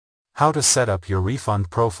How to set up your refund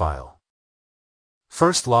profile.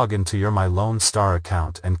 First, log into your My Lone Star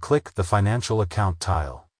account and click the Financial Account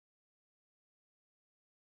tile.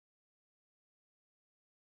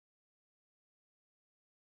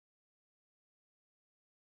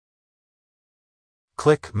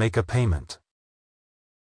 Click Make a Payment.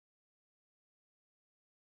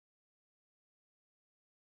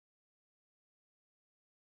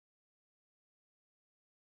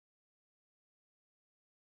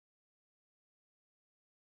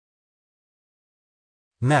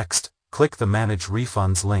 Next, click the Manage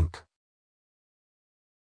Refunds link.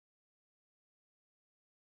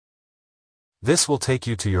 This will take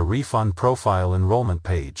you to your refund profile enrollment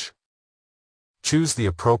page. Choose the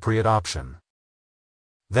appropriate option.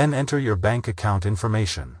 Then enter your bank account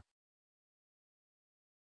information.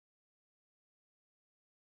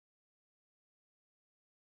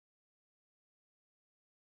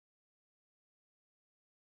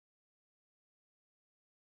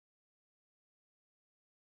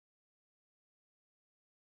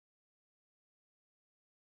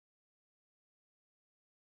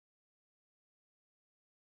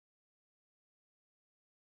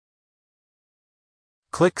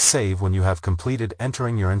 Click Save when you have completed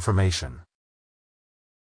entering your information.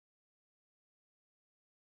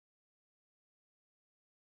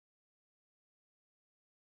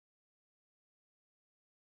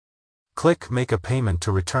 Click Make a Payment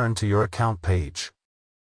to return to your account page.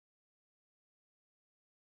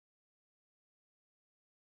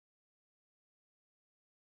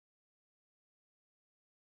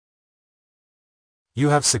 You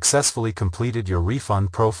have successfully completed your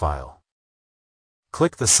refund profile.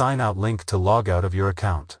 Click the Sign Out link to log out of your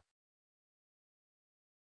account.